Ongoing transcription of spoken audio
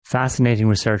Fascinating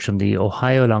research from the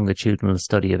Ohio Longitudinal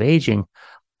Study of Aging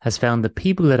has found that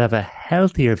people that have a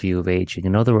healthier view of aging,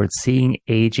 in other words, seeing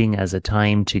aging as a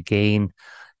time to gain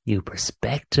new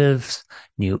perspectives,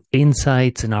 new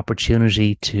insights, and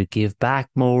opportunity to give back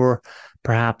more,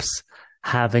 perhaps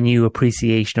have a new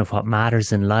appreciation of what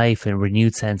matters in life and a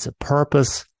renewed sense of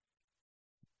purpose.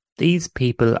 These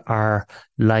people are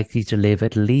likely to live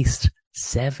at least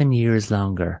 7 years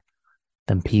longer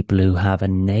than people who have a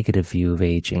negative view of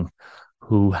aging,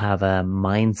 who have a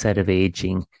mindset of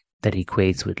aging that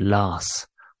equates with loss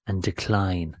and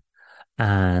decline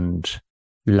and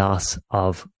loss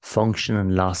of function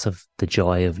and loss of the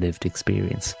joy of lived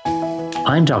experience.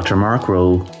 I'm Dr. Mark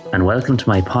Rowe, and welcome to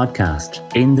my podcast,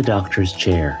 In the Doctor's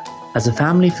Chair. As a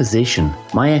family physician,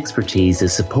 my expertise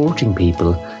is supporting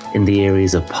people in the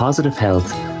areas of positive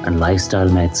health and lifestyle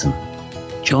medicine.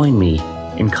 Join me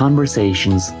in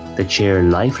conversations that share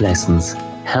life lessons,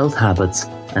 health habits,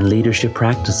 and leadership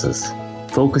practices,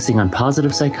 focusing on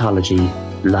positive psychology,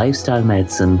 lifestyle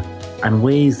medicine, and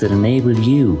ways that enable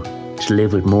you to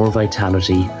live with more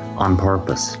vitality on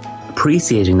purpose.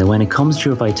 Appreciating that when it comes to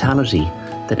your vitality,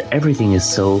 that everything is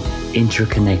so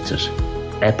interconnected.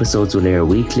 Episodes will air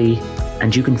weekly,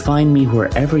 and you can find me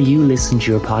wherever you listen to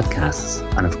your podcasts,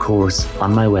 and of course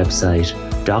on my website,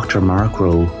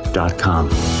 drmarkrowe.com.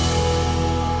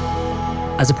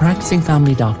 As a practicing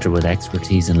family doctor with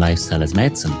expertise in lifestyle as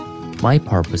medicine, my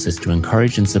purpose is to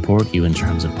encourage and support you in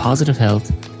terms of positive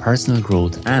health, personal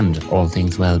growth, and all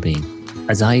things well-being.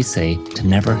 As I say, to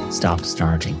never stop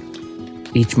starting.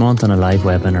 Each month on a live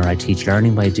webinar, I teach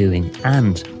learning by doing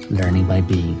and learning by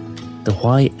being, the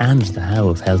why and the how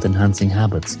of health-enhancing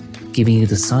habits, giving you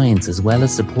the science as well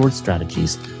as support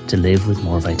strategies to live with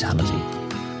more vitality.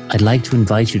 I'd like to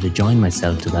invite you to join my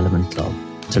Self-Development Club.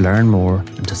 To learn more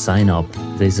and to sign up,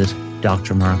 visit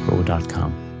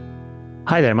drmarkrowe.com.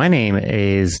 Hi there, my name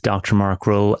is Dr. Mark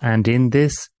Rowe, and in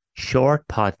this short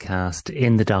podcast,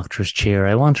 In the Doctor's Chair,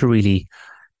 I want to really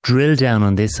drill down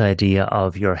on this idea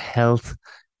of your health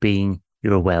being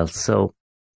your wealth. So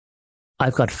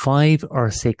I've got 5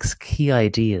 or 6 key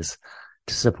ideas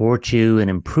to support you in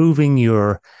improving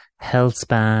your health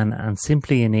span and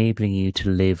simply enabling you to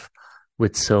live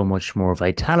with so much more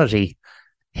vitality.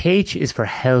 H is for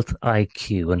health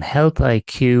IQ, and health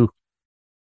IQ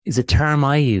is a term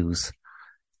I use.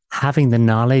 Having the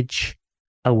knowledge,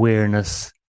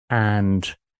 awareness, and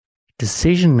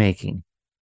decision-making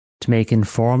to make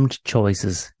informed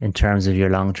choices in terms of your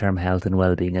long-term health and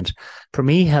well-being. And for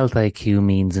me, health IQ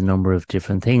means a number of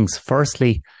different things.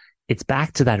 Firstly, it's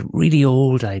back to that really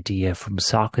old idea from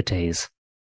Socrates,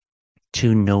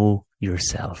 to know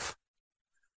yourself.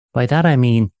 By that, I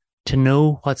mean to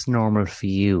know what's normal for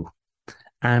you.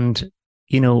 And,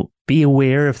 be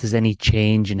aware if there's any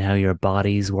change in how your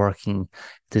body's working,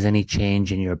 if there's any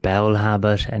change in your bowel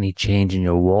habit, any change in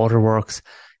your waterworks,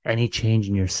 any change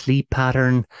in your sleep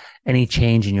pattern, any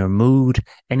change in your mood,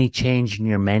 any change in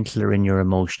your mental or in your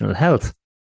emotional health.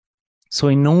 So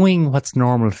in knowing what's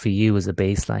normal for you as a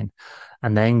baseline,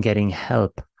 and then getting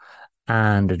help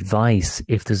and advice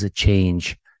if there's a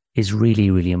change, is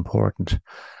really, really important.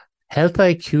 Health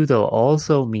IQ, though,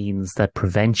 also means that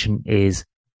prevention is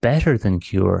better than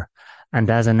cure. And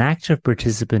as an active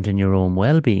participant in your own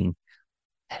well-being,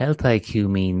 health IQ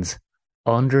means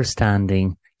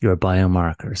understanding your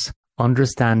biomarkers,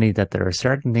 understanding that there are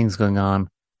certain things going on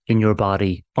in your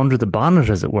body, under the bonnet,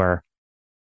 as it were,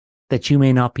 that you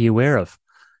may not be aware of.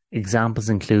 Examples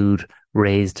include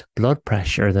raised blood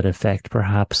pressure that affect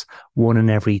perhaps 1 in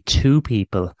every 2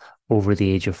 people over the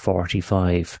age of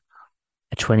 45.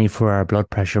 A 24-hour blood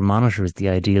pressure monitor is the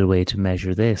ideal way to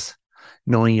measure this.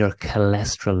 Knowing your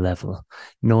cholesterol level,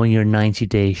 knowing your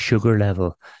 90-day sugar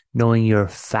level, knowing your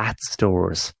fat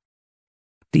stores.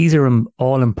 These are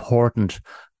all important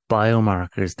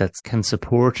biomarkers that can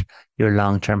support your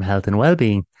long-term health and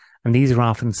well-being. And these are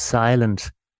often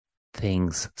silent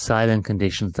things, silent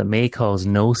conditions that may cause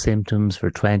no symptoms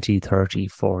for 20, 30,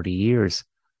 40 years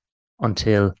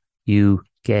until you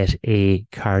get a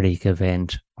cardiac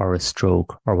event or a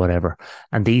stroke or whatever.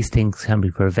 And these things can be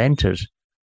prevented.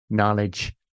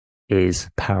 Knowledge is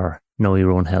power. Know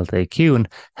your own health IQ. And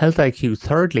health IQ,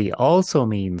 thirdly, also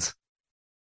means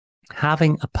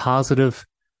having a positive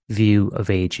view of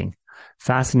aging.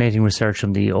 Fascinating research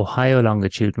from the Ohio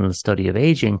Longitudinal Study of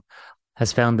Aging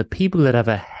has found that people that have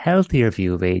a healthier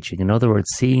view of aging, in other words,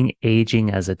 seeing aging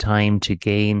as a time to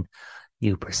gain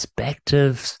new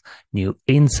perspectives, new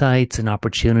insights, and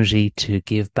opportunity to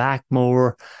give back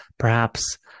more,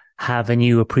 perhaps have a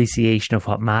new appreciation of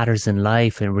what matters in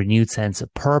life and a renewed sense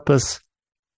of purpose.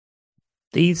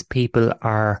 These people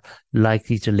are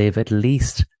likely to live at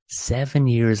least 7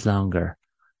 years longer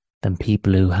than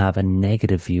people who have a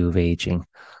negative view of aging,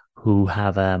 who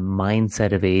have a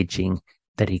mindset of aging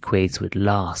that equates with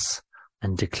loss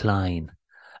and decline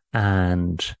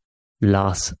and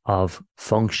loss of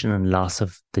function and loss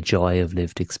of the joy of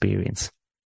lived experience.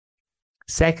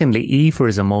 Secondly, E for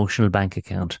his emotional bank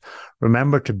account.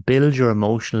 Remember to build your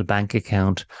emotional bank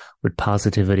account with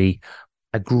positivity.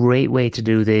 A great way to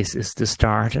do this is to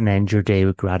start and end your day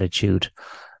with gratitude.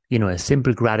 You know, a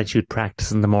simple gratitude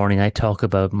practice in the morning. I talk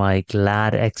about my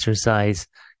G.L.A.D exercise.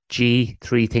 G,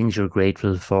 3 things you're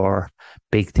grateful for.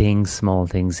 Big things, small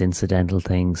things, incidental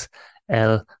things.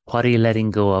 L, what are you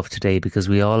letting go of today? Because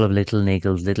we all have little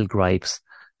niggles, little gripes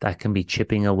that can be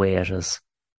chipping away at us.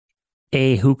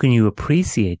 A, who can you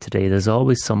appreciate today? There's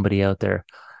always somebody out there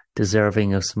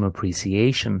deserving of some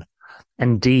appreciation.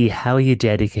 And D, how are you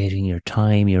dedicating your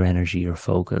time, your energy, your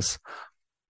focus?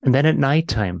 And then at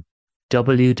nighttime,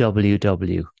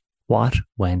 W.W.W, what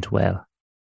went well?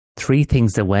 3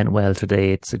 things that went well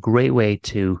today. It's a great way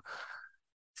to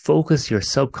focus your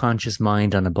subconscious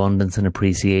mind on abundance and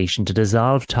appreciation, to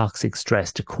dissolve toxic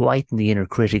stress, to quieten the inner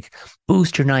critic,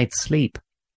 boost your night's sleep.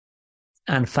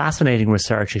 And fascinating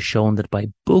research has shown that by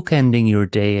bookending your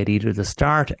day at either the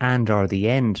start and or the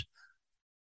end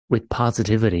with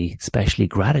positivity, especially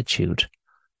gratitude,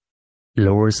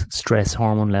 lowers stress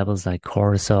hormone levels like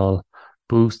cortisol,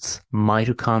 boosts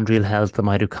mitochondrial health. The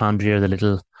mitochondria are the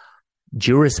little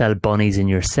Duracell bunnies in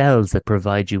your cells that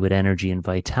provide you with energy and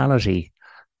vitality,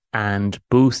 and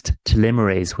boost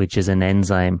telomerase, which is an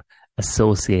enzyme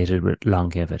associated with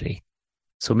longevity.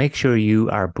 So make sure you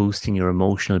are boosting your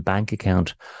emotional bank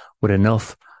account with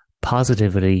enough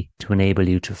positivity to enable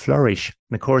you to flourish.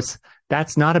 And of course,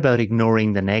 that's not about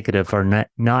ignoring the negative or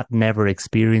not never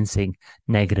experiencing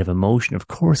negative emotion. Of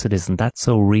course it isn't. That's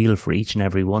so real for each and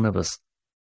every one of us.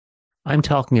 I'm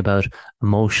talking about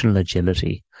emotional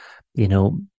agility, you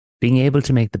know, being able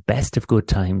to make the best of good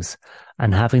times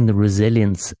and having the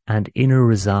resilience and inner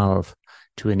resolve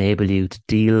to enable you to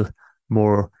deal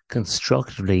more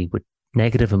constructively with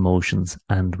negative emotions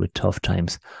and with tough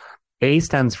times. A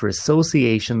stands for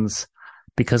associations,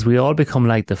 because we all become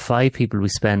like the 5 people we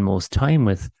spend most time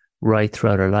with right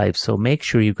throughout our lives. So make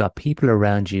sure you've got people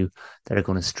around you that are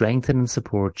going to strengthen and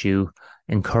support you,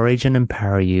 encourage and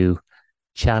empower you,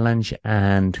 challenge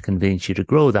and convince you to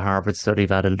grow. The Harvard Study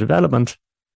of Adult Development,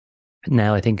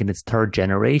 now I think in its 3rd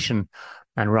generation,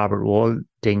 and Robert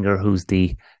Waldinger, who's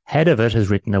the head of it, has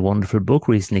written a wonderful book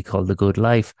recently called The Good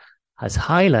Life, has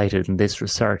highlighted in this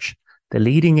research the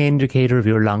leading indicator of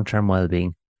your long-term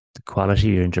well-being, the quality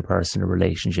of your interpersonal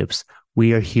relationships.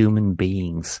 We are human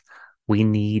beings. We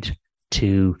need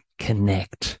to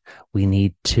connect. We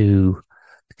need to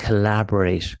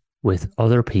collaborate with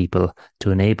other people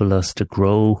to enable us to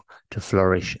grow, to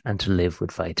flourish, and to live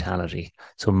with vitality.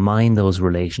 So mind those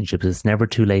relationships. It's never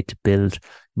too late to build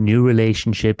new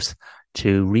relationships,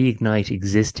 to reignite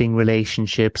existing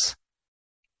relationships.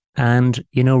 And,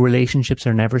 you know, relationships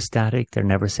are never static. They're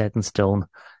never set in stone.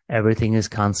 Everything is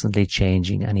constantly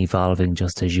changing and evolving,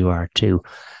 just as you are too.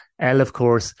 L, of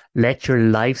course, let your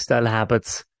lifestyle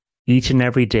habits each and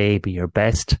every day be your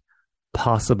best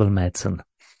possible medicine.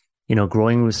 You know,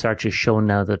 growing research has shown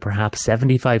now that perhaps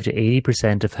 75 to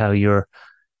 80% of how your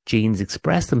genes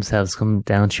express themselves come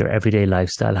down to your everyday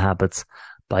lifestyle habits.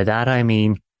 By that I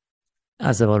mean,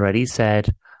 as I've already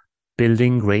said,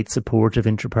 building great supportive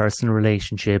interpersonal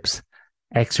relationships,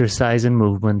 exercise and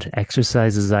movement.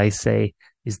 Exercise, as I say,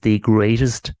 is the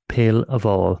greatest pill of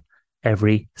all.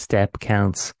 Every step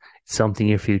counts. It's something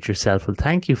your future self will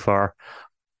thank you for.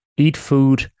 Eat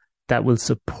food that will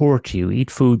support you. Eat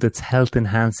food that's health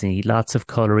enhancing. Eat lots of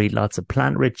colour. Eat lots of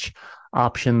plant-rich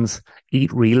options.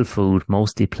 Eat real food,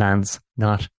 mostly plants,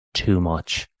 not too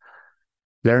much.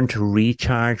 Learn to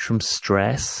recharge from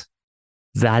stress.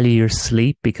 Value your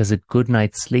sleep, because a good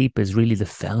night's sleep is really the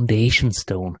foundation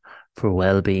stone for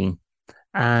well-being.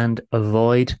 And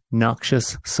avoid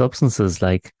noxious substances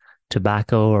like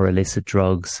tobacco or illicit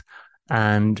drugs.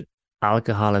 And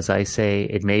alcohol, as I say,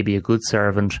 it may be a good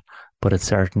servant, but it's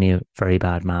certainly a very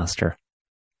bad master.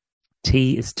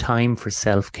 T is time for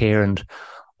self-care. And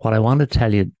what I want to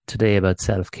tell you today about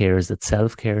self-care is that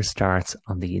self-care starts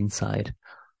on the inside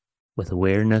with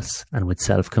awareness and with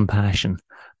self-compassion,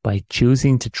 by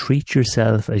choosing to treat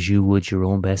yourself as you would your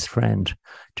own best friend,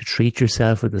 to treat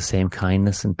yourself with the same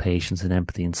kindness and patience and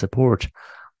empathy and support.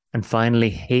 And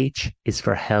finally, H is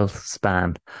for health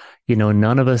span. You know,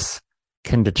 none of us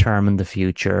can determine the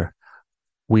future.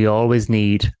 We always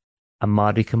need a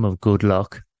modicum of good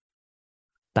luck.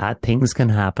 Bad things can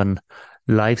happen.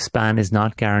 Lifespan is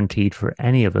not guaranteed for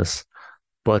any of us,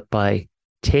 but by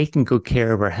taking good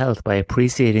care of our health, by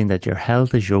appreciating that your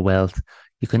health is your wealth,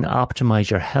 you can optimize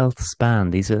your health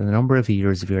span. These are the number of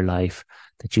years of your life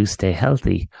that you stay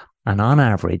healthy. And on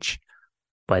average,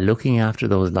 by looking after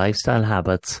those lifestyle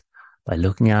habits, by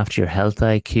looking after your health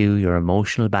IQ, your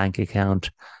emotional bank account,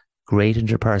 great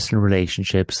interpersonal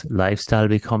relationships, lifestyle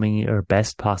becoming your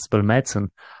best possible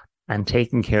medicine, and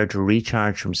taking care to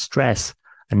recharge from stress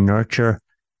and nurture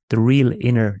the real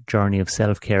inner journey of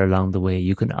self-care along the way,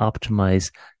 you can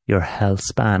optimize your health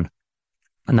span.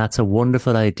 And that's a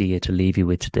wonderful idea to leave you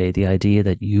with today, the idea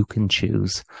that you can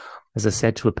choose. As I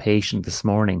said to a patient this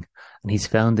morning, and he's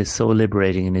found this so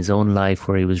liberating in his own life,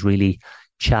 where he was really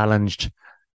challenged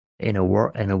in a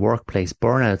workplace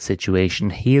burnout situation,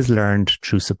 he has learned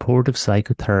through supportive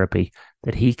psychotherapy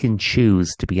that he can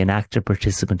choose to be an active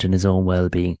participant in his own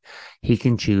well-being. He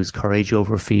can choose courage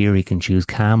over fear. He can choose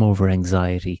calm over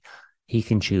anxiety. He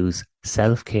can choose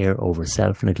self-care over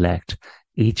self-neglect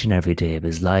each and every day of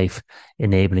his life,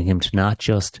 enabling him to not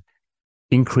just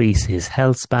increase his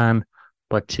health span,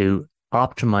 but to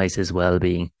optimize his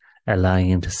well-being, allowing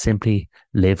him to simply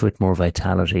live with more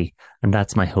vitality. And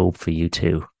that's my hope for you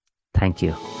too. Thank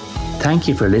you. Thank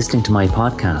you for listening to my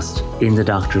podcast, In the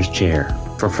Doctor's Chair.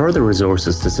 For further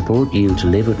resources to support you to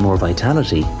live with more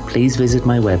vitality, please visit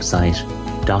my website,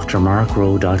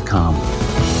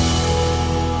 drmarkrowe.com.